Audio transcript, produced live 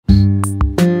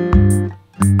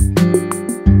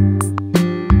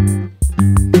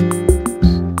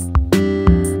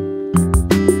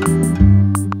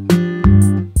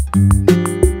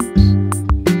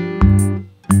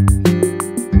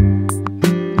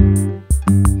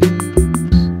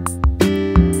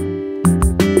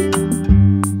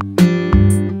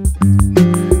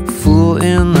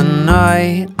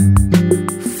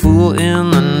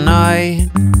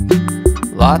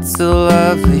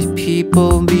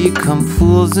become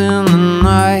fools in the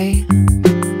night.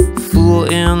 Fool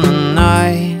in the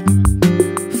night,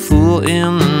 fool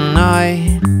in the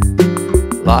night.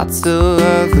 Lots of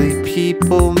ugly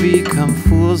people become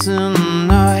fools in the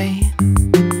night.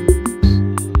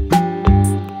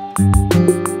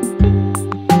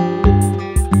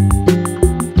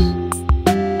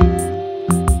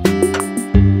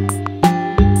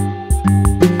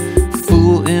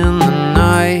 Fool in the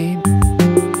night,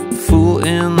 fool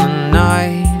in the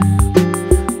night.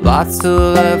 Lots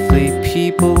of lovely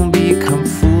people become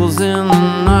fools in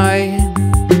the night.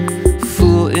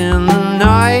 Fool in the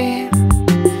night,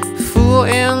 fool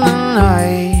in the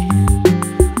night.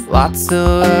 Lots of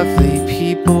lovely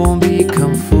people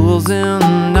become fools in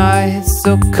the night.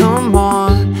 So come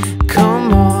on,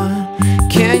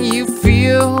 can you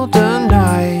feel the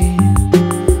night?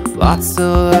 Lots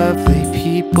of lovely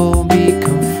people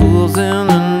become fools in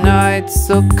the night.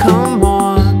 So come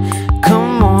on,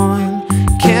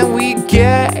 can we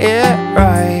get it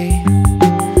right?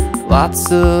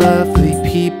 Lots of lovely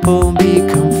people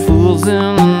become fools in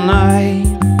the night.